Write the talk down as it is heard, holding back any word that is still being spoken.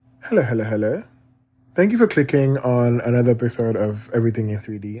Hello, hello, hello. Thank you for clicking on another episode of Everything in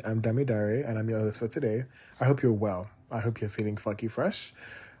 3D. I'm Dami Dare, and I'm your host for today. I hope you're well. I hope you're feeling funky fresh.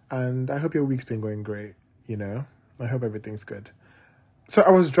 And I hope your week's been going great, I hope everything's good. So I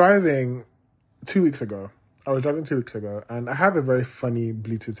was driving 2 weeks ago. And I have a very funny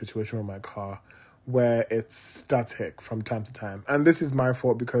Bluetooth situation with my car where it's static from time to time. And this is my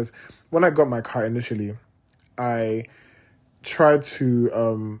fault because when I got my car initially, I tried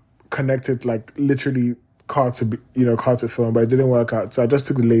to connect it like literally car to phone, but it didn't work out. So I just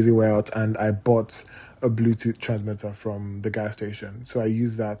took the lazy way out and I bought a Bluetooth transmitter from the gas station. So I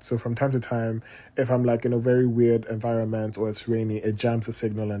use that. So from time to time, if I'm like in a very weird environment or it's rainy, it jams the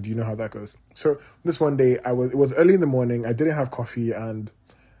signal, and you know how that goes. So this one day it was early in the morning. I didn't have coffee and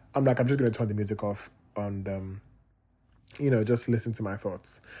I'm like, I'm just going to turn the music off and, just listen to my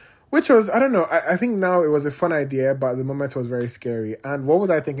thoughts. Which was, I don't know, I think now it was a fun idea, but at the moment it was very scary. And what was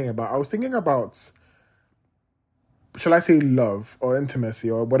I thinking about? I was thinking about, shall I say love or intimacy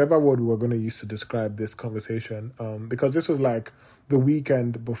or whatever word we were going to use to describe this conversation. Because this was like the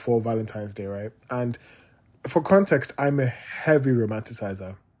weekend before Valentine's Day, right? And for context, I'm a heavy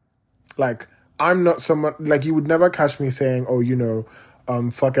romanticizer. Like, I'm not someone, like you would never catch me saying,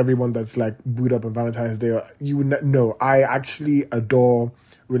 fuck everyone that's like booed up on Valentine's Day. Or no, I actually adore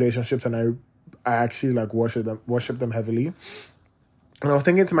relationships and I actually like worship them heavily. And I was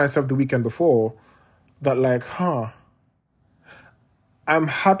thinking to myself the weekend before that like, I'm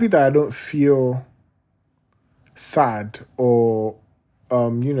happy that I don't feel sad or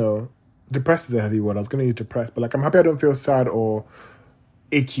depressed is a heavy word. I was gonna use depressed, but like I'm happy I don't feel sad or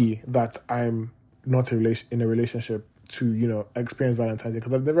icky that I'm not in a relationship to, experience Valentine's Day,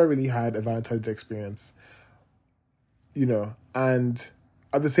 because I've never really had a Valentine's Day experience, and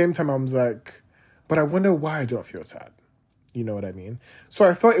at the same time, I was like, but I wonder why I don't feel sad. You know what I mean? So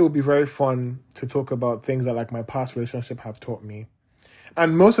I thought it would be very fun to talk about things that like my past relationship have taught me.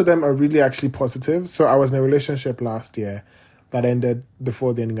 And most of them are really actually positive. So I was in a relationship last year that ended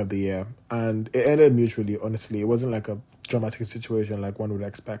before the ending of the year. And it ended mutually, honestly. It wasn't like a dramatic situation like one would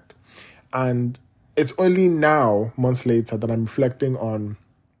expect. And it's only now, months later, that I'm reflecting on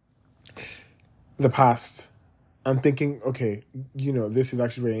the past and thinking, okay, this is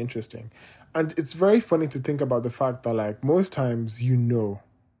actually very interesting. And it's very funny to think about the fact that, like, most times, you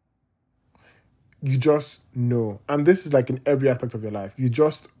just know. And this is, like, in every aspect of your life. You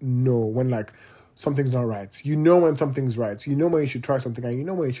just know when, like, something's not right. You know when something's right. You know when you should try something, and you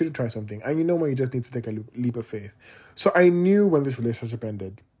know when you shouldn't try something. And you know when you just need to take a leap of faith. So I knew when this relationship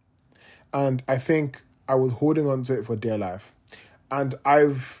ended. And I think I was holding on to it for dear life. And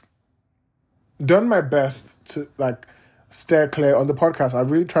I've done my best to like steer clear on the podcast.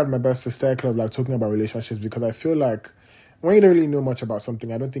 I've really tried my best to steer clear of like talking about relationships, because I feel like when you don't really know much about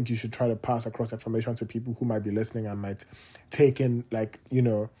something, I don't think you should try to pass across information to people who might be listening and might take in like,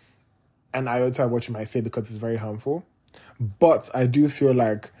 an iota of what you might say, because it's very harmful. But I do feel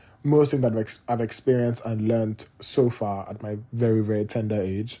like most things that I've experienced and learned so far at my very, very tender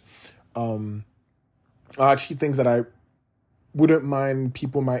age are actually things that I wouldn't mind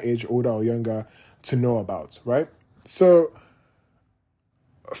people my age, older or younger, to know about, right? So,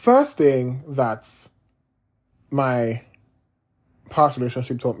 first thing that my past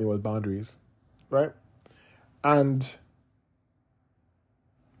relationship taught me was boundaries, right? And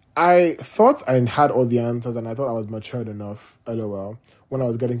I thought I had all the answers and I thought I was matured enough, LOL, when I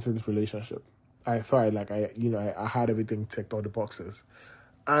was getting into this relationship. I thought I had everything ticked, all the boxes.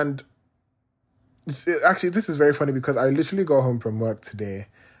 And actually, this is very funny because I literally got home from work today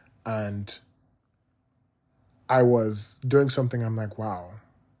and I was doing something. I'm like, wow,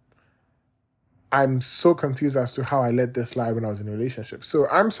 I'm so confused as to how I let this slide when I was in a relationship. So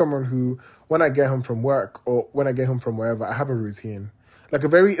I'm someone who, when I get home from work or when I get home from wherever, I have a routine. Like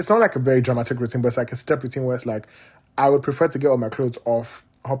it's not like a very dramatic routine, but it's like a step routine where it's like, I would prefer to get all my clothes off,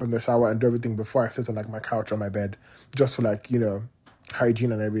 hop in the shower and do everything before I sit on like my couch or my bed, just for like,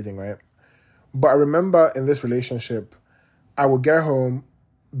 hygiene and everything, right? But I remember in this relationship, I would get home,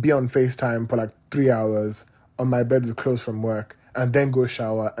 be on FaceTime for like 3 hours on my bed with clothes from work, and then go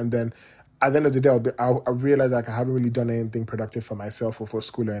shower. And then at the end of the day, I'll realize like I haven't really done anything productive for myself or for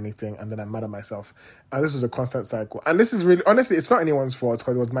school or anything. And then I'm mad at myself. And this was a constant cycle. And this is really, honestly, it's not anyone's fault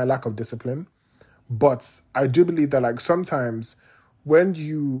because it was my lack of discipline. But I do believe that like sometimes when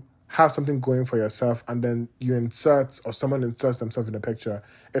you have something going for yourself and then you insert or someone inserts themselves in the picture,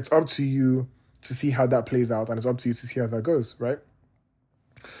 it's up to you to see how that plays out, and it's up to you to see how that goes, right?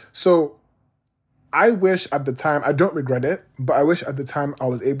 So I wish at the time, I don't regret it, but I wish at the time I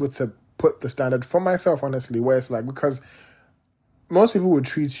was able to put the standard for myself, honestly, where it's like, because most people would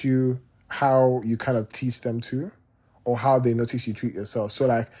treat you how you kind of teach them to, or how they notice you treat yourself. So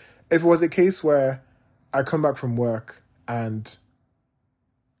like, if it was a case where I come back from work and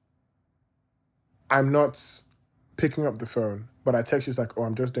I'm not picking up the phone, but I text you, it's like, oh,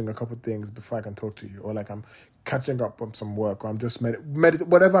 I'm just doing a couple of things before I can talk to you, or like I'm catching up on some work, or I'm just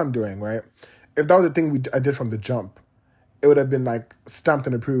whatever I'm doing, right? If that was the thing I did from the jump, it would have been like stamped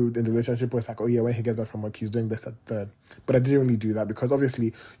and approved in the relationship where it's like, oh yeah, when he gets back from work, he's doing this, that, third. But I didn't really do that because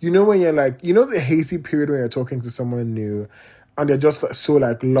obviously, when you're like, the hazy period when you're talking to someone new and they're just like, so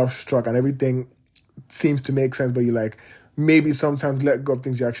like love struck and everything seems to make sense, but you like maybe sometimes let go of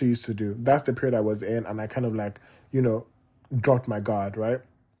things you actually used to do. That's the period I was in, and I kind of like, dropped my guard, right?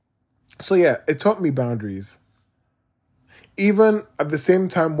 So yeah, it taught me boundaries. Even at the same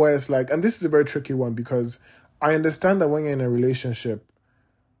time where it's like, and this is a very tricky one because I understand that when you're in a relationship,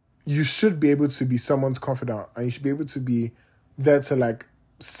 you should be able to be someone's confidant and you should be able to be there to like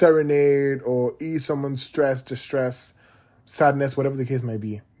serenade or ease someone's stress, distress, sadness, whatever the case might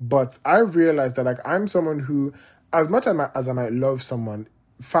be. But I realized that like I'm someone who, as much as I might love someone,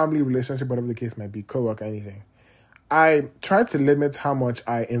 family, relationship, whatever the case might be, co-work, anything, I try to limit how much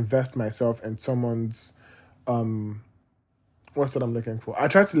I invest myself in someone's, what's what I'm looking for? I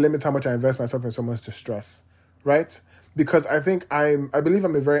try to limit how much I invest myself in someone's distress, right? Because I think I believe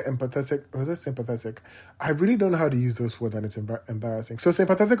I'm a very empathetic, or is it sympathetic? I really don't know how to use those words and it's embarrassing. So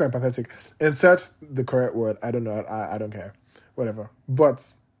sympathetic or empathetic, insert the correct word. I don't know. I don't care. Whatever.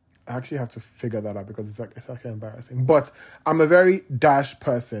 But I actually have to figure that out because it's actually embarrassing. But I'm a very dash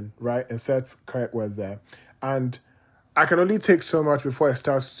person, right? Insert correct word there. And I can only take so much before it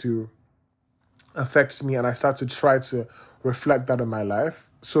starts to affect me and I start to try to reflect that in my life.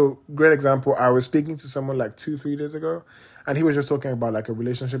 So, great example, I was speaking to someone like 2-3 days ago and he was just talking about like a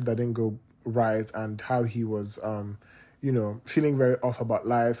relationship that didn't go right and how he was, feeling very off about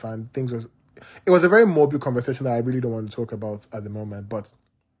life and it was a very morbid conversation that I really don't want to talk about at the moment, but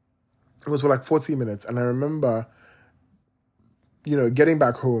it was for like 40 minutes. And I remember, getting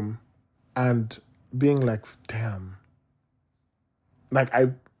back home and being like, damn, like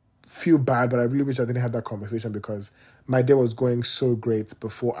I feel bad, but I really wish I didn't have that conversation because my day was going so great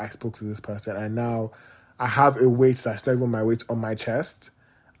before I spoke to this person. And now I have a weight that's not even my weight on my chest.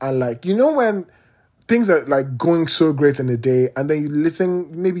 And like, when things are like going so great in the day and then you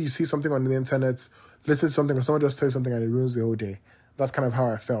listen, maybe you see something on the internet, listen to something or someone just tells you something and it ruins the whole day. That's kind of how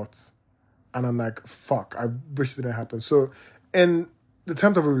I felt. And I'm like, fuck, I wish it didn't happen. So in the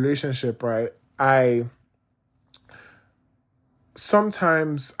terms of a relationship, right, I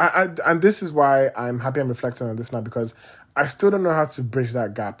sometimes, and this is why I'm happy I'm reflecting on this now because I still don't know how to bridge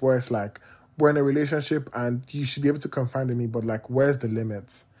that gap where it's like, we're in a relationship and you should be able to confide in me, but like, where's the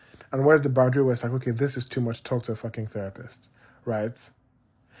limits? And where's the boundary where it's like, okay, this is too much, talk to a fucking therapist, right?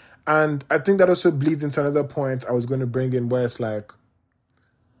 And I think that also bleeds into another point I was going to bring in where it's like,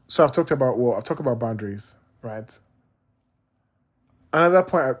 so I've talked about boundaries, right? Another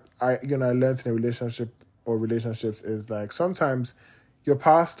point I learned in a relationship or relationships is like sometimes your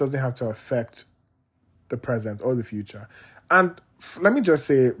past doesn't have to affect the present or the future. And let me just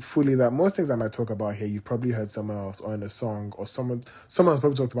say fully that most things I might talk about here, you've probably heard somewhere else or in a song or someone has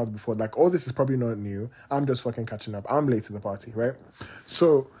probably talked about it before. Like all this is probably not new. I'm just fucking catching up. I'm late to the party, right?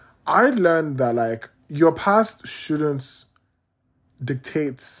 So I learned that like your past shouldn't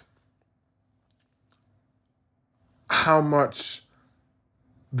dictate how much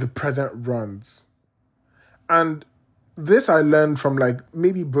the present runs. And this I learned from like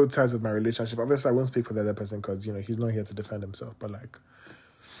maybe both sides of my relationship. Obviously, I won't speak for the other person because he's not here to defend himself. But like,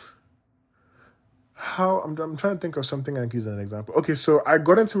 how I'm trying to think of something I can use as an example. Okay, so I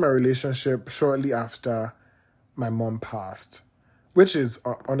got into my relationship shortly after my mom passed, which is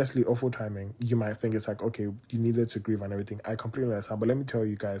honestly awful timing. You might think it's like, okay, you needed to grieve and everything. I completely understand, but let me tell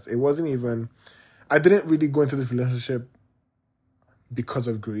you guys, it wasn't even. I didn't really go into this relationship because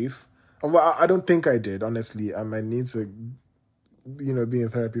of grief. Well, I don't think I did, honestly. I might need to, be in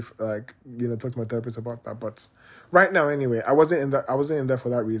therapy, talk to my therapist about that. But right now, anyway, I wasn't in there for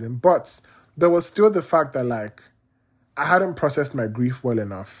that reason. But there was still the fact that, like, I hadn't processed my grief well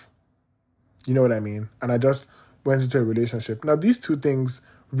enough. You know what I mean? And I just went into a relationship. Now, these two things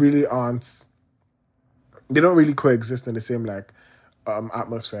really they don't really coexist in the same, like,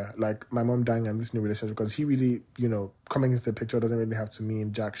 atmosphere, like my mom dying and this new relationship, because he really, coming into the picture doesn't really have to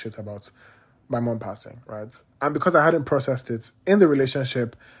mean jack shit about my mom passing, right? And because I hadn't processed it in the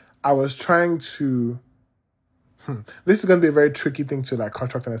relationship, I was trying to, this is going to be a very tricky thing to like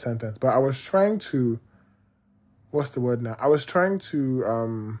construct in a sentence, but I was trying to, what's the word now? I was trying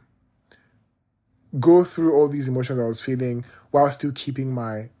to go through all these emotions I was feeling while still keeping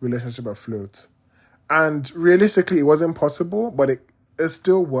my relationship afloat. And realistically, it wasn't possible, but it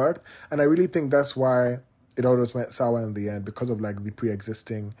still worked. And I really think that's why it all just went sour in the end, because of like the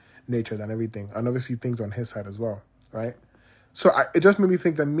pre-existing natures and everything. And obviously things on his side as well, right? So it just made me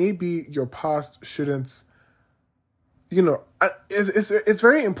think that maybe your past shouldn't, it's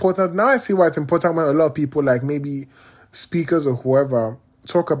very important. Now I see why it's important when a lot of people, like maybe speakers or whoever,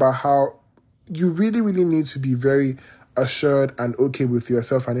 talk about how you really, really need to be very assured and okay with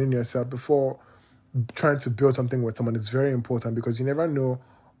yourself and in yourself before trying to build something with someone. It's very important because you never know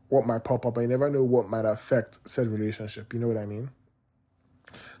what might pop up and you never know what might affect said relationship. You know what I mean?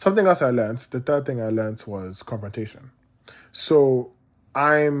 Something else I learned, the third thing I learned was confrontation. So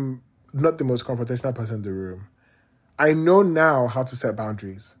I'm not the most confrontational person in the room. I know now how to set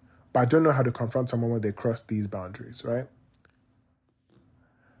boundaries, but I don't know how to confront someone when they cross these boundaries, right?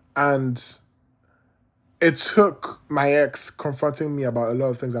 And it took my ex confronting me about a lot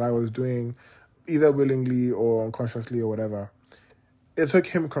of things that I was doing, either willingly or unconsciously or whatever. It took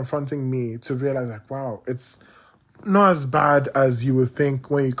him confronting me to realize, like, wow, it's not as bad as you would think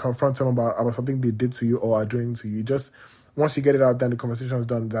when you confront someone about something they did to you or are doing to you. Just once you get it out, then the conversation is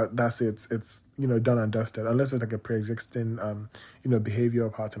done. That's it. It's done and dusted. Unless it's like a pre-existing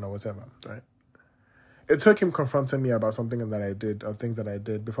behavioral pattern or whatever, right? It took him confronting me about something that I did or things that I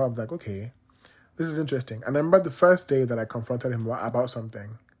did before I was like, okay, this is interesting. And I remember the first day that I confronted him about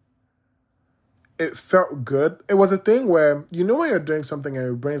something. It felt good. It was a thing where, when you're doing something and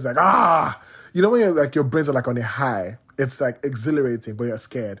your brain's like, when you're like, your brains are like on a high. It's like exhilarating, but you're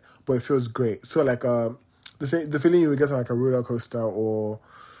scared, but it feels great. So like, the feeling you would get on like a roller coaster, or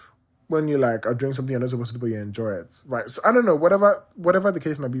when you like are doing something you're not supposed to do, but you enjoy it, right? So I don't know, whatever the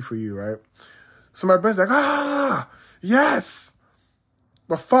case might be for you, right? So my brain's like, yes,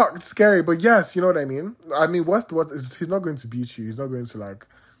 but fuck, it's scary, but yes, you know what I mean? I mean, he's not going to beat you. He's not going to like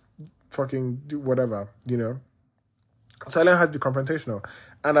fucking do whatever, So I learned how to be confrontational.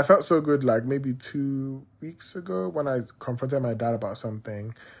 And I felt so good like maybe 2 weeks ago when I confronted my dad about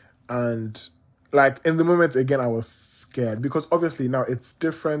something. And like in the moment, again, I was scared because obviously now it's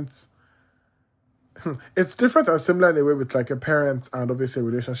different. It's different and similar in a way with like a parent and obviously a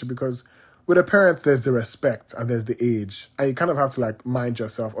relationship, because with a parent, there's the respect and there's the age. And you kind of have to like mind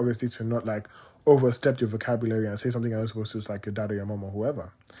yourself, obviously, to not like overstep your vocabulary and say something you're not supposed to, like your dad or your mom or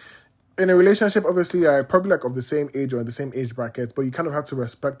whoever. In a relationship, obviously, probably like of the same age or in the same age bracket, but you kind of have to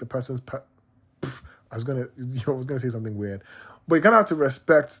respect the person's. I was gonna say something weird, but you kind of have to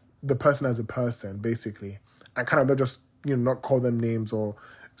respect the person as a person, basically, and kind of not just not call them names or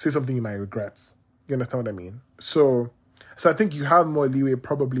say something you might regret. You understand what I mean? So I think you have more leeway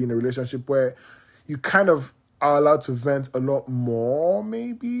probably in a relationship where you kind of are allowed to vent a lot more,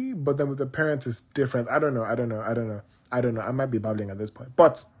 maybe, but then with the parents it's different. I don't know. I might be babbling at this point,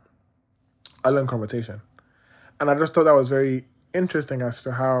 but I learned conversation. And I just thought that was very interesting as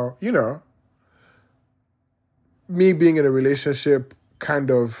to how, me being in a relationship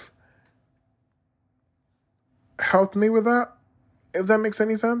kind of helped me with that, if that makes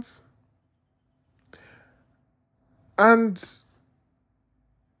any sense. And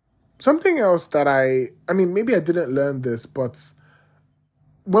something else that maybe I didn't learn this, but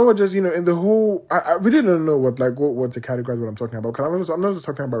when we're just, in the whole, I really don't know what to categorize what I'm talking about. Because I'm not just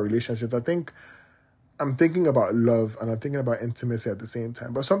talking about relationships. I think I'm thinking about love and I'm thinking about intimacy at the same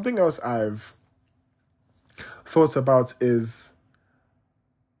time. But something else I've thought about is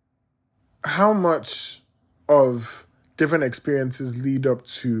how much of different experiences lead up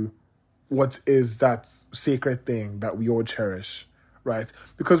to what is that sacred thing that we all cherish, right?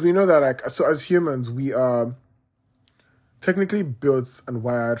 Because we know that, so as humans, we are technically built and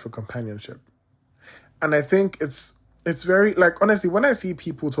wired for companionship. And I think it's very, honestly, when I see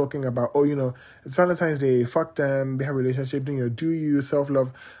people talking about, it's Valentine's Day, fuck them, they have a relationship, do you,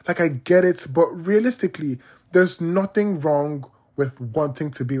 self-love, I get it, but realistically, there's nothing wrong with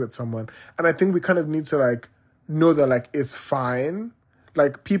wanting to be with someone. And I think we kind of need to, know that, it's fine.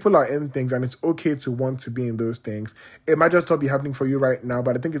 People are in things and it's okay to want to be in those things. It might just not be happening for you right now,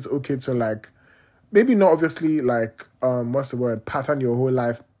 but I think it's okay to, maybe not obviously, what's the word? Pattern your whole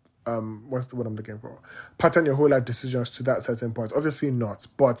life. What's the word I'm looking for? Pattern your whole life decisions to that certain point. Obviously not.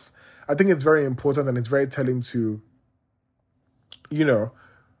 But I think it's very important and it's very telling to,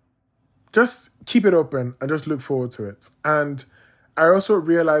 just keep it open and just look forward to it. And I also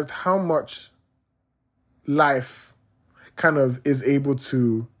realized how much life kind of is able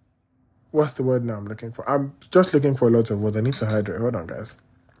to, what's the word now I'm looking for? I'm just looking for a lot of words. I need to hydrate. Hold on, guys.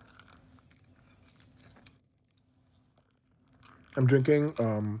 I'm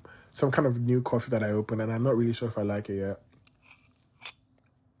drinking some kind of new coffee that I opened, and I'm not really sure if I like it yet.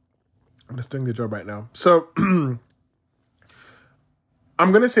 I'm just doing the job right now. So I'm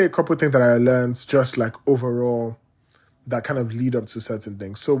going to say a couple of things that I learned just like overall that kind of lead up to certain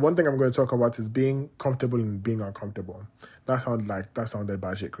things. So one thing I'm going to talk about is being comfortable and being uncomfortable. That sounded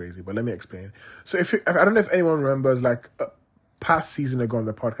batshit crazy, but let me explain. So I don't know if anyone remembers, like a past season ago on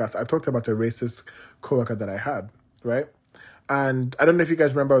the podcast, I talked about a racist coworker that I had, right? And I don't know if you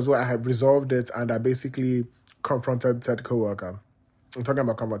guys remember as well, I had resolved it and I basically confronted said coworker. I'm talking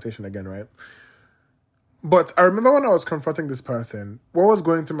about confrontation again, right? But I remember when I was confronting this person, what was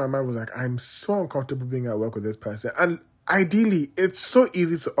going through my mind was like, I'm so uncomfortable being at work with this person. And ideally, it's so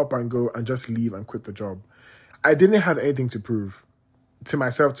easy to up and go and just leave and quit the job. I didn't have anything to prove to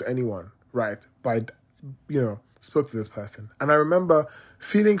myself, to anyone, right? But I, spoke to this person. And I remember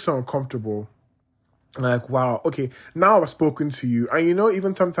feeling so uncomfortable. Like, wow, okay, now I've spoken to you. And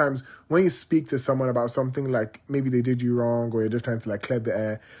even sometimes when you speak to someone about something like maybe they did you wrong or you're just trying to like clear the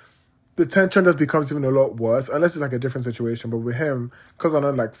air, the tension just becomes even a lot worse, unless it's like a different situation. But with him, because we're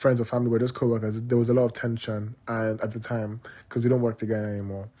not like friends or family, we're just co-workers, there was a lot of tension and at the time, because we don't work together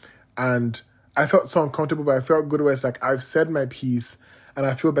anymore. And I felt so uncomfortable, but I felt good where it's like, I've said my piece and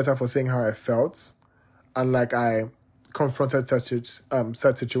I feel better for saying how I felt. And like I confronted such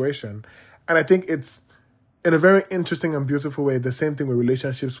situation. And I think it's in a very interesting and beautiful way, the same thing with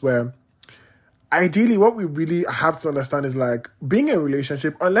relationships where ideally, what we really have to understand is like being in a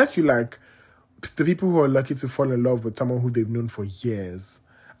relationship, unless you like the people who are lucky to fall in love with someone who they've known for years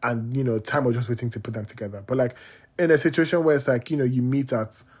and, time was just waiting to put them together. But like in a situation where it's like, you meet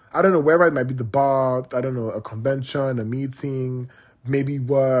at, I don't know, wherever it might be, the bar, I don't know, a convention, a meeting, maybe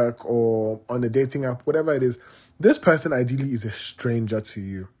work or on a dating app, whatever it is, this person ideally is a stranger to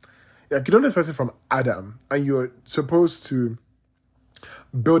you. Like you know this person from Adam and you're supposed to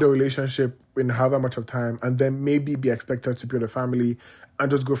build a relationship in however much of time and then maybe be expected to build a family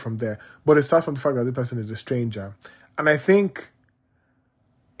and just go from there. But it starts from the fact that the person is a stranger. And I think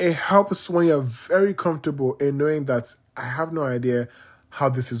it helps when you're very comfortable in knowing that I have no idea how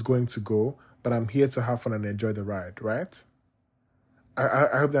this is going to go, but I'm here to have fun and enjoy the ride, right?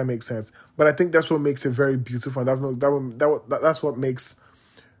 I hope that makes sense. But I think that's what makes it very beautiful. And that's what makes...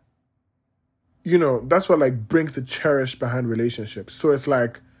 that's what like brings the cherish behind relationships. So it's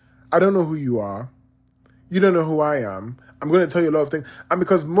like, I don't know who you are. You don't know who I am. I'm going to tell you a lot of things. And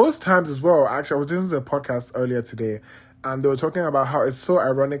because most times as well, actually, I was listening to a podcast earlier today and they were talking about how it's so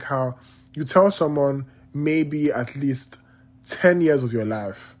ironic how you tell someone maybe at least 10 years of your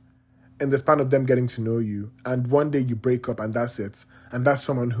life in the span of them getting to know you. And one day you break up and that's it. And that's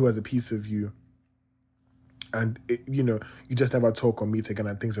someone who has a piece of you. And, you just never talk or meet again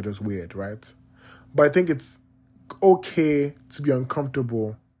and things are just weird, right? But I think it's okay to be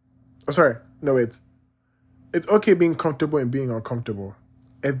uncomfortable. It's okay being comfortable and being uncomfortable.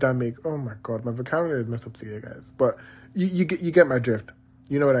 If that makes... Oh my God, my vocabulary is messed up today, guys. But you get my drift.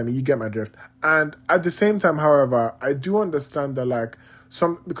 You know what I mean? You get my drift. And at the same time, however, I do understand that like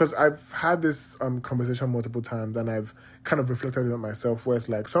because I've had this conversation multiple times and I've kind of reflected on it myself where it's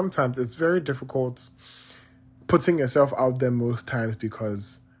like sometimes it's very difficult putting yourself out there most times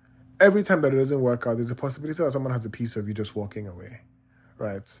because every time that it doesn't work out, there's a possibility that someone has a piece of you just walking away,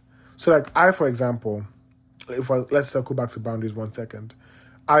 right? So like I, for example, let's circle back to boundaries 1 second.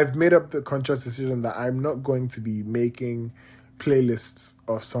 I've made up the conscious decision that I'm not going to be making playlists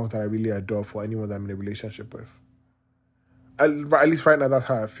of songs that I really adore for anyone that I'm in a relationship with. At least right now, that's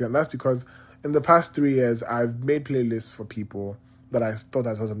how I feel. And that's because in the past 3 years, I've made playlists for people that I thought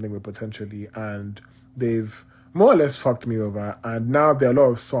I saw something with potentially, and they've more or less fucked me over. And now there are a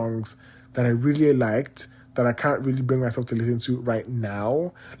lot of songs that I really liked that I can't really bring myself to listen to right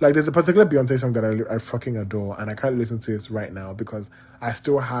now. Like there's a particular Beyonce song that I fucking adore and I can't listen to it right now because I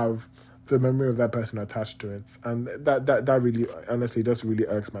still have the memory of that person attached to it. And that really, honestly, just really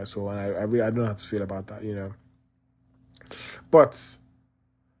irks my soul. And I don't know how to feel about that, But,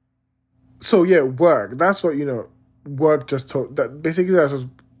 so yeah, work. That's what, work just taught, that basically that's just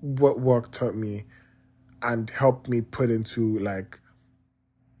what work taught me and helped me put into like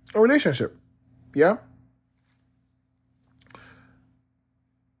a relationship. Yeah?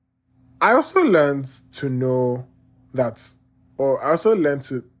 I also learned to know that, or I also learned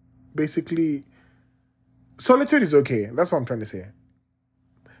to basically, solitude is okay. That's what I'm trying to say.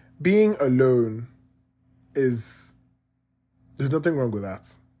 Being alone there's nothing wrong with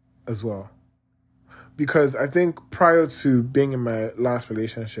that as well. Because I think prior to being in my last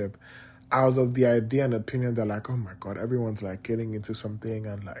relationship, I was of the idea and opinion that like, oh my God, everyone's like getting into something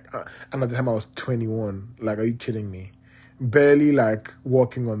and like, and at the time I was 21. Like, are you kidding me? barely like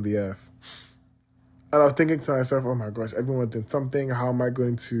walking on the earth. And I was thinking to myself, oh my gosh, everyone's doing something. How am I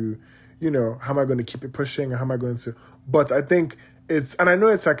going to, how am I going to keep it pushing? How am I going to? But I think and I know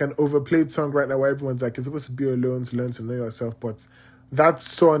it's like an overplayed song right now where everyone's like, it's supposed to be alone to learn to know yourself. But that's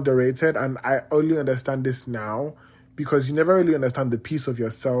so underrated. And I only understand this now because you never really understand the piece of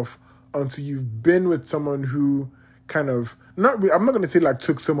yourself until you've been with someone who kind of, I'm not going to say like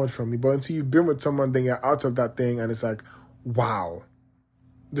took so much from me, but until you've been with someone, then you're out of that thing and it's like, wow,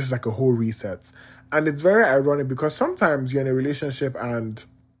 this is like a whole reset. And it's very ironic because sometimes you're in a relationship and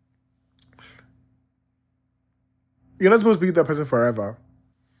you're not supposed to be with that person forever.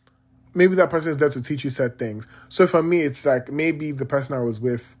 Maybe that person is there to teach you certain things. So for me, it's like maybe the person I was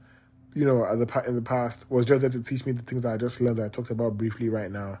with, in the past was just there to teach me the things that I just learned that I talked about briefly right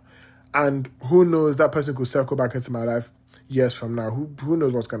now. And who knows, that person could circle back into my life years from now. Who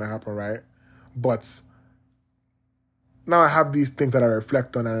knows what's going to happen, right? But now I have these things that I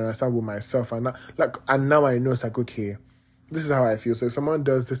reflect on and I understand with myself. And now I know it's like, okay, this is how I feel. So if someone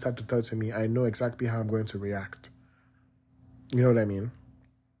does this type of thing to me, I know exactly how I'm going to react. You know what I mean?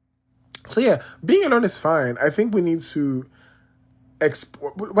 So yeah, being alone is fine. I think we need to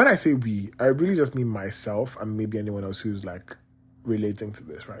when I say we, I really just mean myself and maybe anyone else who's like relating to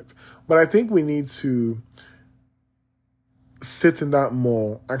this, right? But I think we need to sit in that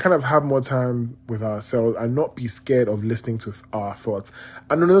more and kind of have more time with ourselves and not be scared of listening to our thoughts.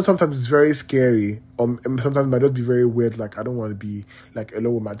 And I know sometimes it's very scary. Sometimes it might just be very weird. Like, I don't want to be like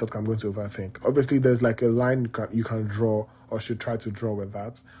alone with my thoughts. I'm going to overthink. Obviously, there's like a line you can draw or should try to draw with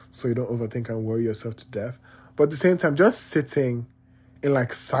that, so you don't overthink and worry yourself to death. But at the same time, just sitting in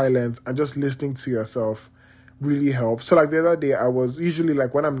like silence and just listening to yourself really helps. So like the other day, I was usually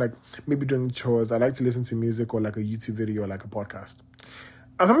like when I'm like maybe doing chores, I like to listen to music or like a YouTube video or like a podcast.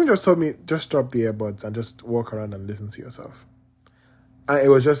 And someone just told me, just drop the earbuds and just walk around and listen to yourself. And it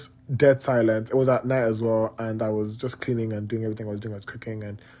was just dead silent. It was at night as well. And I was just cleaning and doing everything I was doing. I was cooking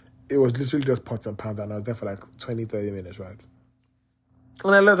and it was literally just pots and pans. And I was there for like 20, 30 minutes, right?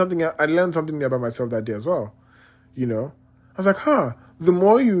 And I learned something new about myself that day as well. I was like, the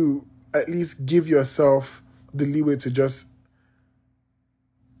more you at least give yourself the leeway to just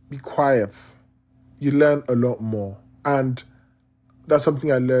be quiet, you learn a lot more. And that's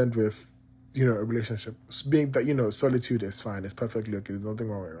something I learned with, a relationship. Being that, solitude is fine. It's perfectly okay. There's nothing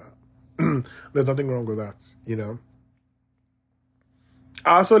wrong with that. There's nothing wrong with that,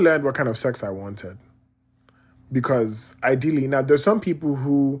 I also learned what kind of sex I wanted. Because ideally, now there's some people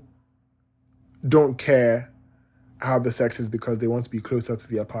who don't care how the sex is because they want to be closer to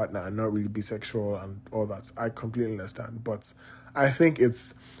their partner and not really be sexual and all that. I completely understand. But I think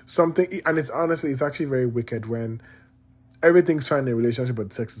it's something, and it's actually very wicked when everything's fine in a relationship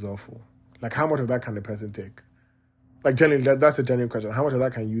but sex is awful. Like, how much of that can the person take? Like, genuinely, that's a genuine question. How much of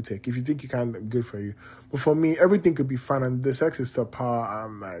that can you take? If you think you can, good for you. But for me, everything could be fun and the sex is subpar.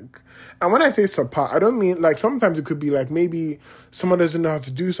 And when I say subpar, I don't mean, like, sometimes it could be like maybe someone doesn't know how to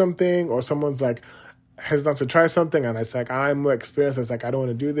do something or someone's like, hesitant to try something and it's like, I'm more experienced, it's like, I don't want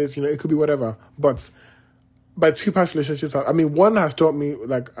to do this, it could be whatever. But by two past relationships, one has taught me,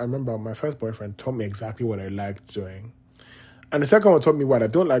 like, I remember my first boyfriend taught me exactly what I liked doing. And the second one taught me what I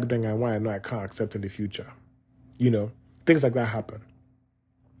don't like doing and why I know I can't accept in the future. Things like that happen.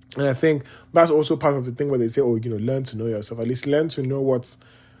 And I think that's also part of the thing where they say, learn to know yourself, at least learn to know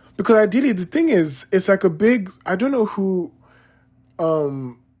because ideally the thing is, it's like a big, I don't know who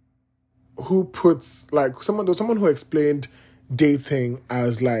puts like someone who explained dating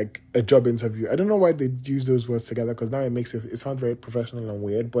as like a job interview. I don't know why they use those words together because now it sounds very professional and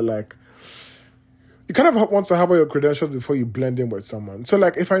weird, but like you kind of want to have all your credentials before you blend in with someone. So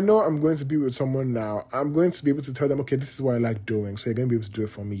like if I know I'm going to be with someone now, I'm going to be able to tell them, okay, this is what I like doing, so you're going to be able to do it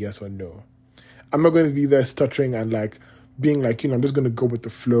for me, yes or no. I'm not going to be there stuttering and like being like, I'm just going to go with the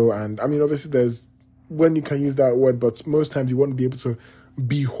flow. And I mean, obviously there's when you can use that word, but most times you want to be able to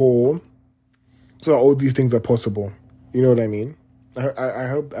be whole. So all these things are possible. You know what I mean? I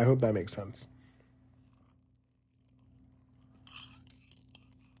hope that makes sense.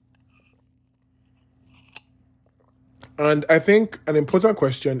 And I think an important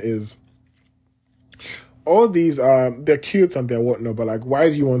question is, all these they're cute and they're whatnot, but like, why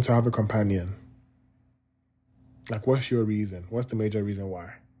do you want to have a companion? Like, what's your reason? What's the major reason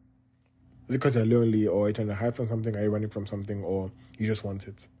why? Is it because you're lonely, or you're trying to hide from something, are you running from something, or you just want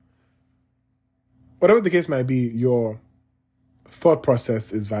it? Whatever the case might be, your thought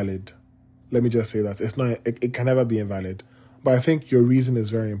process is valid. Let me just say that. It can never be invalid. But I think your reason is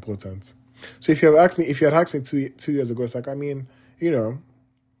very important. So if you had asked me 2 years ago, it's like, I'm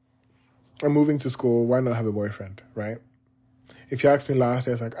moving to school, why not have a boyfriend, right? If you asked me last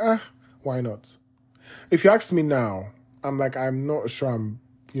year, it's like, why not? If you ask me now, I'm like, I'm not sure I'm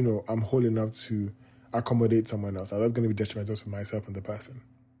whole enough to accommodate someone else. I'm not going to be detrimental to myself and the person.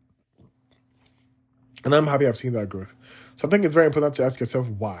 And I'm happy I've seen that growth. So I think it's very important to ask yourself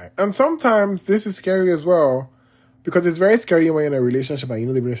why. And sometimes this is scary as well, because it's very scary when you're in a relationship and you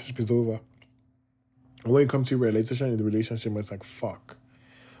know the relationship is over. And when you come to your realization in the relationship, it's like, fuck.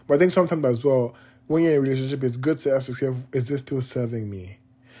 But I think sometimes as well, when you're in a relationship, it's good to ask yourself, is this still serving me?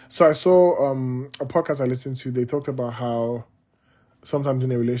 So I saw a podcast I listened to, they talked about how sometimes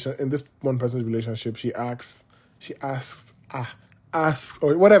in this one person's relationship, she asks,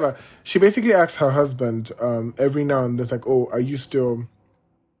 or whatever. She basically asks her husband every now and then, like, oh, are you still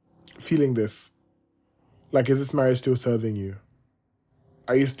feeling this? Like, is this marriage still serving you?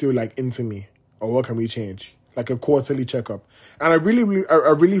 Are you still, like, into me? Or what can we change? Like a quarterly checkup. And I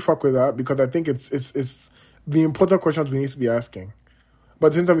really fuck with that, because I think it's the important questions we need to be asking. But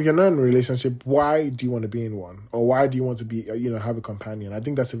at the same time, if you're not in a relationship, why do you want to be in one? Or why do you want to be, have a companion? I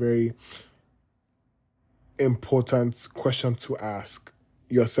think that's a very important question to ask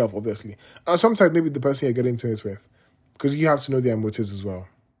yourself, obviously. And sometimes maybe the person you're getting into it with, because you have to know their motives as well.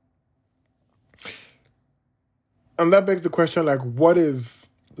 And that begs the question, like, what is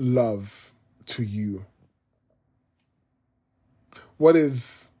love to you? What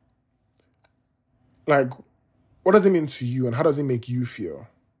does it mean to you, and how does it make you feel?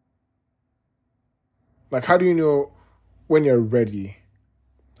 Like, how do you know when you're ready?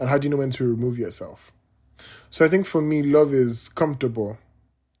 And how do you know when to remove yourself? So I think for me, love is comfortable.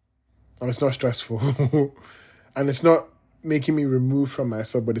 And it's not stressful. And it's not making me remove from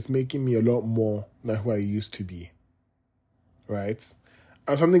myself, but it's making me a lot more than who I used to be. Right?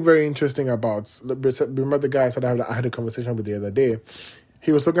 And something very interesting about, remember the guy I said I had a conversation with the other day?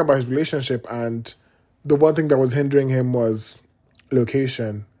 He was talking about his relationship, and the one thing that was hindering him was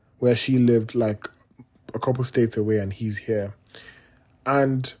location, where she lived like a couple states away and he's here.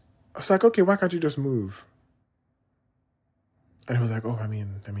 And I was like, okay, why can't you just move? And he was like, oh, I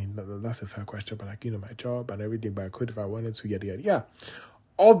mean, that's a fair question, but like, my job and everything, but I could if I wanted to, yada, yada. Yeah.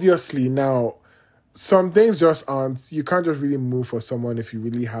 Obviously, now, some things just aren't, you can't just really move for someone if you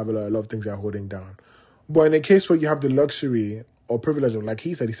really have a lot of things you're holding down. But in a case where you have the luxury or privilege of, like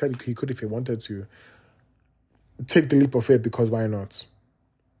he said he could if he wanted to, take the leap of faith, because why not?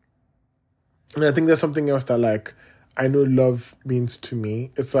 And I think there's something else that, like, I know love means to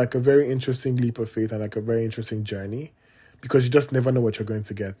me. It's like a very interesting leap of faith and like a very interesting journey, because you just never know what you're going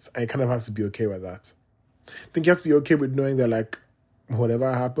to get. And you kind of have to be okay with that. I think you have to be okay with knowing that, like,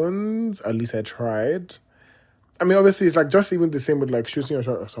 whatever happens, at least I tried. I mean, obviously, it's like just even the same with like shooting a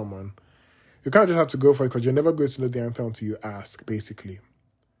shot at someone. You kind of just have to go for it, because you're never going to know the answer until you ask, basically.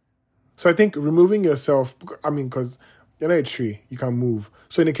 So I think removing yourself, because you're not a tree, you can move.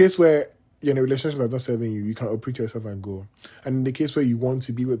 So in a case where you're in a relationship that's not serving you, you can uproot yourself and go. And in the case where you want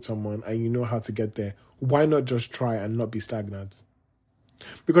to be with someone and you know how to get there, why not just try and not be stagnant?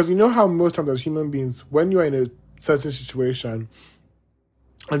 Because you know how most times as human beings, when you're in a certain situation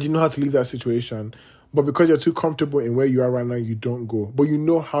and you know how to leave that situation, but because you're too comfortable in where you are right now, you don't go. But you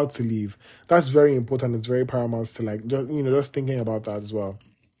know how to leave. That's very important. It's very paramount to, like, just thinking about that as well.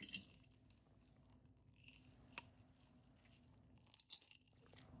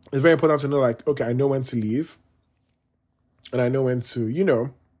 It's very important to know, like, okay, I know when to leave. And I know when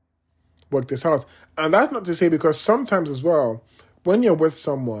to, work this out. And that's not to say, because sometimes as well, when you're with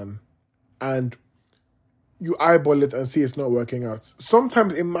someone and you eyeball it and see it's not working out,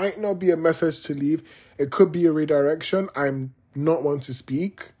 sometimes it might not be a message to leave. It could be a redirection. I'm not one to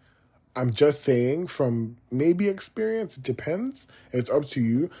speak. I'm just saying from maybe experience, it depends. It's up to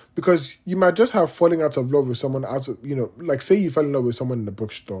you, because you might just have falling out of love with someone like say you fell in love with someone in the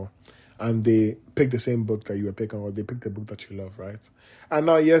bookstore and they picked the same book that you were picking, or they picked the book that you love, right? And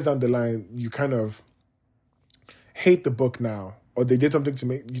now years down the line, you kind of hate the book now, or they did something to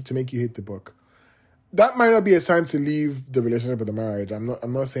make you hate the book. That might not be a sign to leave the relationship or the marriage.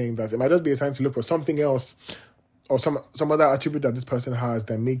 I'm not saying that. It might just be a sign to look for something else, or some other attribute that this person has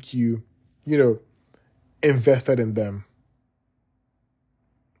that make you, invested in them.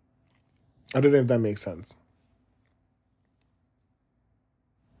 I don't know if that makes sense.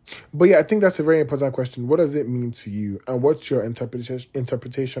 But yeah, I think that's a very important question. What does it mean to you? And what's your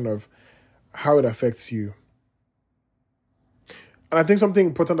interpretation of how it affects you? And I think something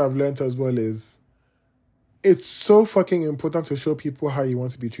important I've learned as well is it's so fucking important to show people how you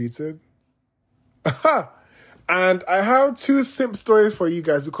want to be treated. And I have 2 simp stories for you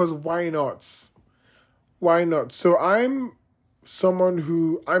guys, because why not? Why not? So I'm someone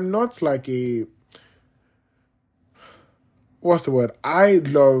who, I'm not like what's the word? I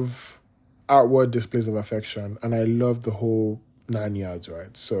love outward displays of affection, and I love the whole 9 yards,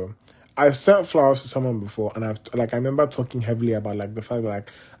 right? So I've sent flowers to someone before, and I remember talking heavily about like the fact that like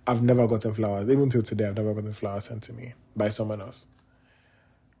I've never gotten flowers. Even till today, I've never gotten flowers sent to me by someone else.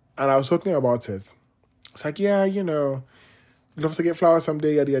 And I was talking about it. It's like, yeah, love to get flowers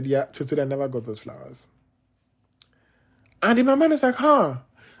someday, yada, yada, yada. Till today, I never got those flowers. And in my mind, it's like,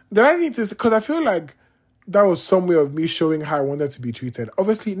 did I need to, because I feel like that was some way of me showing how I wanted to be treated.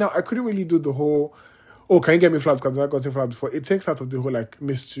 Obviously, now I couldn't really do the whole, can you get me flowers because I've not gotten flowers before. It takes out of the whole like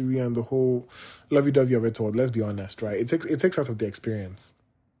mystery and the whole lovey-dovey of it all. Let's be honest, right? It takes out of the experience.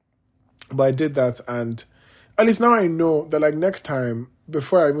 But I did that, and at least now I know that like next time,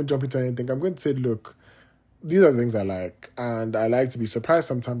 before I even jump into anything, I'm going to say, look, these are the things I like, and I like to be surprised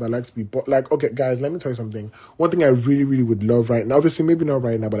sometimes. I like to be okay, guys, let me tell you something. One thing I really, really would love right now, obviously maybe not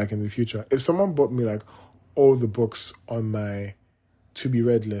right now, but like in the future, if someone bought me like all the books on my to be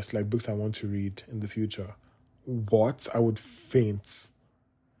read list, like books I want to read in the future, I would faint.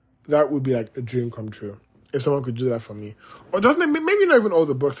 That would be like a dream come true. If someone could do that for me. Or just maybe not even all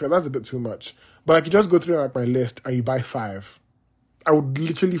the books, because that's a bit too much. But like you just go through like my list and you buy 5. I would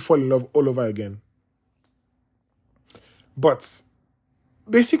literally fall in love all over again. But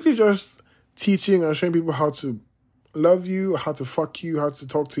basically just teaching and showing people how to love you, how to fuck you, how to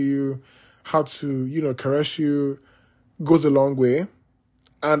talk to you, how to, caress you goes a long way.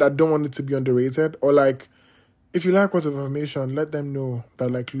 And I don't want it to be underrated. Or like, if you like words of affirmation, let them know that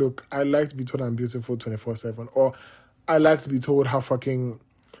like, look, I like to be told I'm beautiful 24/7. Or I like to be told how fucking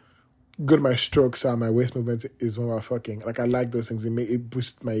good my strokes are, my waist movement is when we're fucking. Like, I like those things. It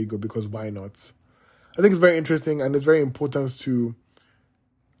boosts my ego because why not? I think it's very interesting and it's very important to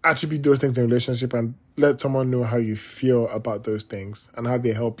attribute those things in a relationship and let someone know how you feel about those things and how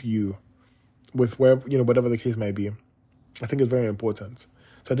they help you with whatever the case might be. I think it's very important.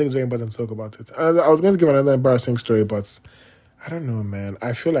 So I think it's very important to talk about it. And I was going to give another embarrassing story, but I don't know, man.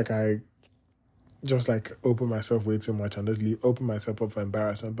 I feel like I just like open myself way too much and just open myself up for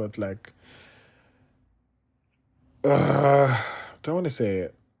embarrassment, but like, don't want to say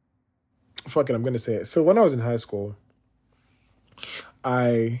it. Fuck it, I'm going to say it. So when I was in high school,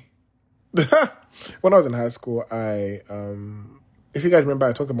 if you guys remember,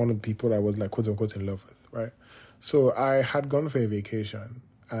 I talked about one of the people that I was like quote unquote in love with, right? So I had gone for a vacation,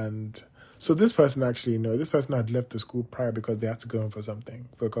 and so this person had left the school prior because they had to go home for something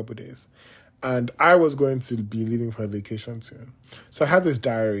for a couple of days. And I was going to be leaving for a vacation soon. So I had this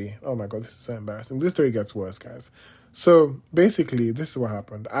diary. Oh my God, this is so embarrassing. This story gets worse, guys. So basically, this is what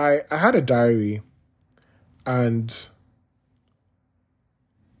happened. I had a diary, and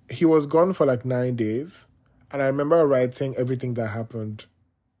he was gone for like 9 days. And I remember writing everything that happened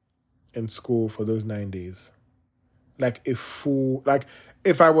in school for those 9 days. Like if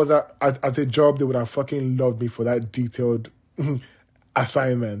I was at a job, they would have fucking loved me for that detailed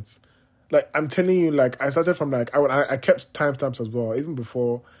assignment. Like, I'm telling you, like, I started from like, I kept timestamps as well. Even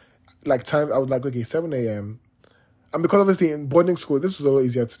before, like, time, I was like, okay, 7 a.m. And because obviously in boarding school, this was a lot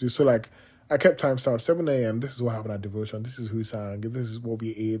easier to do. So like, I kept timestamps, 7 a.m., this is what happened at devotion, this is who sang, this is what we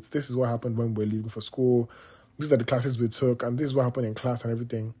ate, this is what happened when we were leaving for school, these are the classes we took, and this is what happened in class and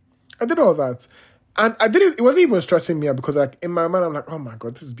everything. I did all that. And it wasn't even stressing me out because like in my mind, I'm like, oh my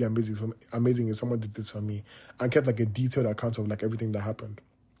God, this would be amazing if someone did this for me, and kept like a detailed account of like everything that happened.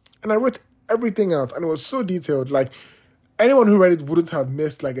 And I wrote everything out, and it was so detailed. Like, anyone who read it wouldn't have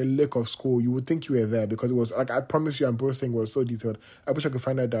missed like a lick of school. You would think you were there because it was like, I promise you, I'm boasting, it was so detailed. I wish I could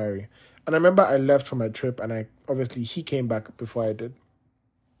find that diary. And I remember I left for my trip, and he came back before I did.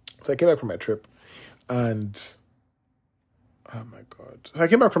 So I came back from my trip, and oh my God. So I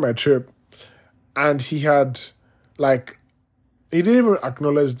came back from my trip, and he didn't even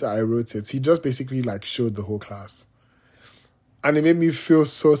acknowledge that I wrote it. He just basically like showed the whole class. And it made me feel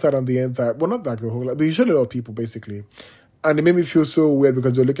so sad on the inside. Well, not like the whole, but he showed a lot of people basically. And it made me feel so weird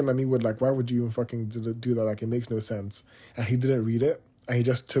because they're looking at me with like, why would you even fucking do that? Like, it makes no sense. And he didn't read it. And he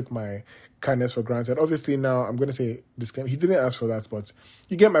just took my kindness for granted. Obviously now I'm going to say disclaimer. He didn't ask for that, but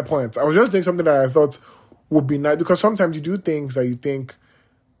you get my point. I was just doing something that I thought would be nice, because sometimes you do things that you think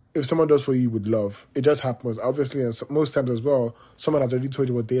if someone does for you, you would love. It just happens. Obviously, and most times as well, someone has already told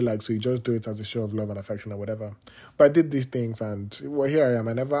you what they like, so you just do it as a show of love and affection or whatever. But I did these things, and well, here I am.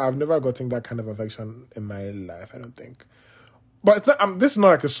 I've never gotten that kind of affection in my life, I don't think. But it's not, this is not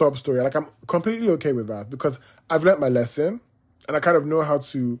like a sob story. Like, I'm completely okay with that because I've learnt my lesson, and I kind of know how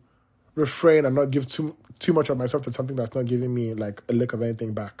to refrain and not give too much of myself to something that's not giving me like a lick of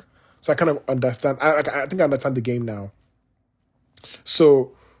anything back. So I kind of understand. I think I understand the game now.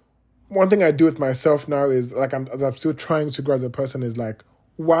 So one thing I do with myself now is like as I'm still trying to grow as a person is like,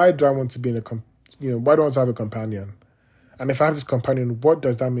 why do I want to be in why do I want to have a companion? And if I have this companion, what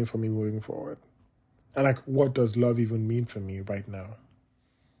does that mean for me moving forward? And like, what does love even mean for me right now?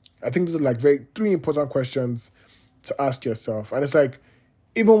 I think these are like three important questions to ask yourself. And it's like,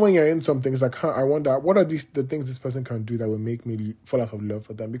 even when you're in something, it's like, I wonder, what are the things this person can do that will make me fall out of love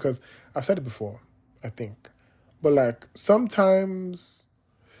for them? Because I've said it before, I think. But like, sometimes,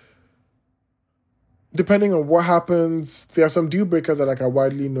 depending on what happens, there are some deal breakers that like are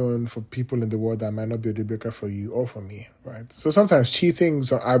widely known for people in the world that might not be a deal breaker for you or for me, right? So sometimes cheating,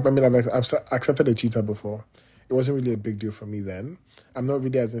 I've accepted a cheater before. It wasn't really a big deal for me then. I'm not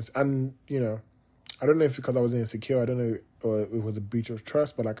really and I don't know if because I was insecure, I don't know, or it was a breach of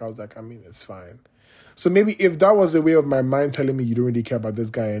trust, but like I was like, it's fine. So maybe if that was a way of my mind telling me you don't really care about this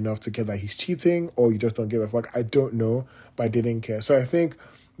guy enough to care that he's cheating, or you just don't give a fuck, I don't know, but I didn't care. So I think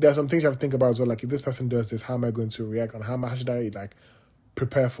there are some things you have to think about as well, like if this person does this, how am I going to react, and how should I like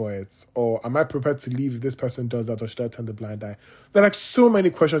prepare for it? Or am I prepared to leave if this person does that, or should I turn the blind eye? There are like so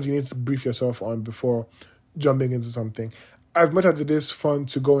many questions you need to brief yourself on before jumping into something. As much as it is fun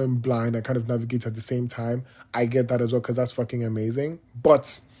to go in blind and kind of navigate at the same time, I get that as well because that's fucking amazing.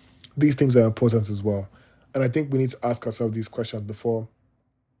 But these things are important as well. And I think we need to ask ourselves these questions before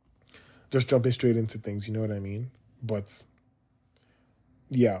just jumping straight into things, you know what I mean? But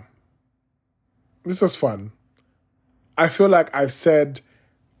yeah, this was fun. I feel like I've said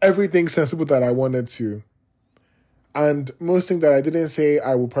everything sensible that I wanted to. And most things that I didn't say,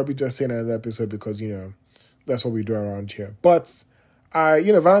 I will probably just say in another episode because, that's what we do around here. But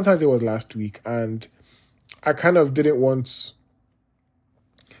Valentine's Day was last week, and I kind of didn't want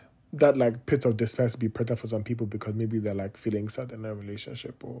that like pit of despair to be present for some people because maybe they're like feeling sad in a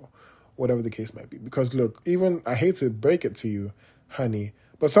relationship or whatever the case might be. Because look, even I hate to break it to you, honey,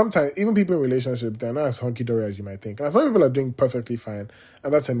 but sometimes even people in relationships, they're not as hunky-dory as you might think. And some people are doing perfectly fine,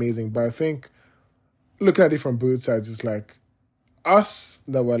 and that's amazing. But I think looking at it from both sides, it's like us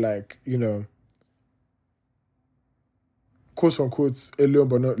that were like, quote unquote, alone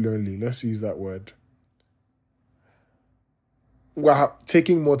but not lonely. Let's use that word. We're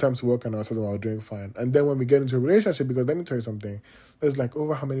taking more time to work on ourselves while we're doing fine. And then when we get into a relationship, because let me tell you something, there's like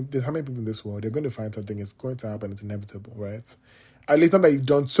how many people in this world, they're going to find something, it's going to happen, it's inevitable, right? At least now that you've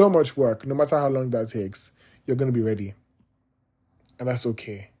done so much work, no matter how long that takes, you're going to be ready. And that's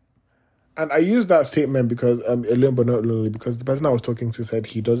okay. And I use that statement because alone but not lonely, because the person I was talking to said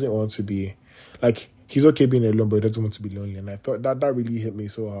he doesn't want to be, like, he's okay being alone, but he doesn't want to be lonely. And I thought that really hit me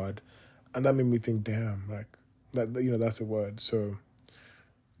so hard. And that made me think, damn, like, that that's a word. So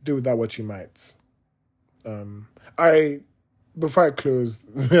do with that what you might. Before I close,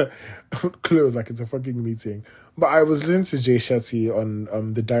 like it's a fucking meeting. But I was listening to Jay Shetty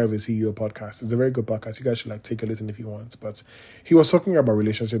on the Diary of a CEO podcast. It's a very good podcast. You guys should like take a listen if you want. But he was talking about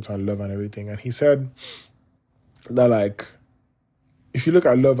relationships and love and everything. And he said that like, if you look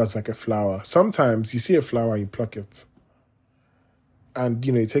at love as like a flower, sometimes you see a flower and you pluck it. And,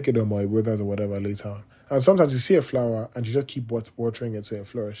 you take it home or it withers or whatever later on. And sometimes you see a flower and you just keep watering it so it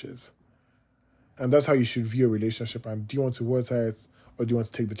flourishes. And that's how you should view a relationship. And do you want to water it or do you want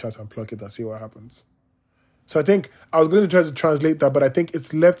to take the chance and pluck it and see what happens? So I think I was going to try to translate that, but I think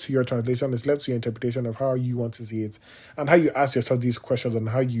it's left to your translation. It's left to your interpretation of how you want to see it and how you ask yourself these questions and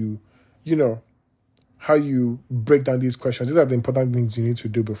how you, how you break down these questions. These are the important things you need to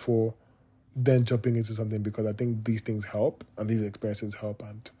do before then jumping into something, because I think these things help and these experiences help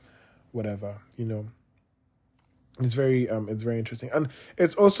and whatever, It's very interesting. And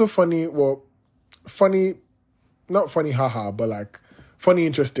it's also funny, not funny, haha, but like funny,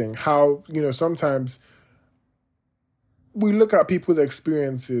 interesting how, sometimes we look at people's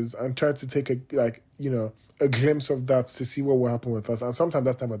experiences and try to take a glimpse of that to see what will happen with us. And sometimes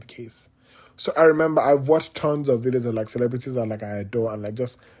that's not the case. So I remember I've watched tons of videos of like celebrities that like I adore and like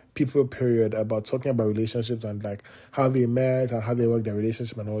just people, period, about talking about relationships and like how they met and how they work their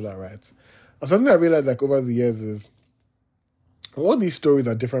relationship and all that, right? And something I realized like over the years is all these stories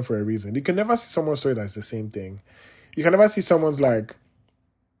are different for a reason. You can never see someone's story that's the same thing. You can never see someone's like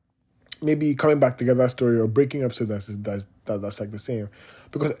maybe coming back together story or breaking up so that's like the same,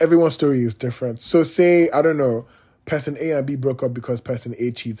 because everyone's story is different. So say, I don't know, person A and B broke up because person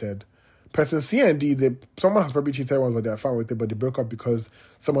A cheated. Person C and D, someone has probably cheated once, but they're fine with it, but they broke up because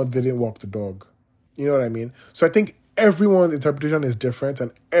someone didn't walk the dog. You know what I mean? So I think everyone's interpretation is different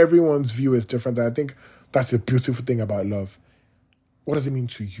and everyone's view is different. And I think that's a beautiful thing about love. What does it mean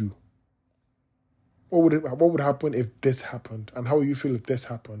to you? What would happen if this happened? And how would you feel if this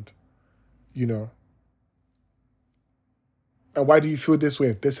happened? And why do you feel this way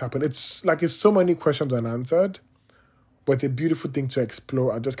if this happened? It's like it's so many questions unanswered, but it's a beautiful thing to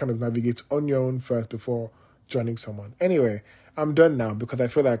explore and just kind of navigate on your own first before joining someone. Anyway, I'm done now because I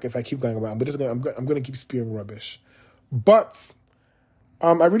feel like if I keep going about, I'm going to keep spewing rubbish. But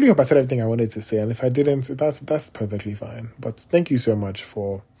I really hope I said everything I wanted to say, and if I didn't, that's perfectly fine. But thank you so much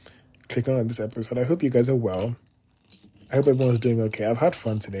for clicking on this episode. I hope you guys are well. I hope everyone's doing okay. I've had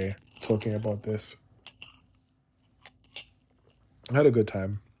fun today talking about this. I had a good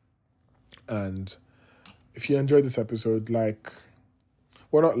time. And if you enjoyed this episode,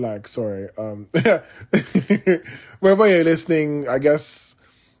 wherever you're listening, I guess,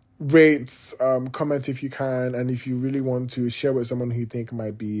 rate, comment if you can, and if you really want to, share with someone who you think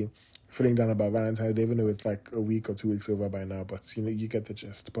might be feeling down about Valentine's Day, even though it's like a week or 2 weeks over by now, but you get the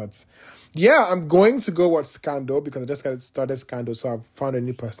gist. But yeah, I'm going to go watch Scandal because I just got started Scandal, so I've found a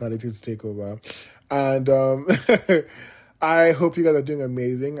new personality to take over. And I hope you guys are doing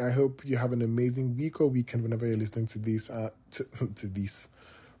amazing. I hope you have an amazing week or weekend whenever you're listening to these. To these.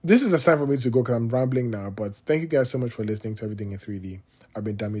 This is a sign for me to go because I'm rambling now. But thank you guys so much for listening to Everything in 3D. I've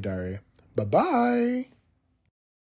been Dami Dare. Bye-bye.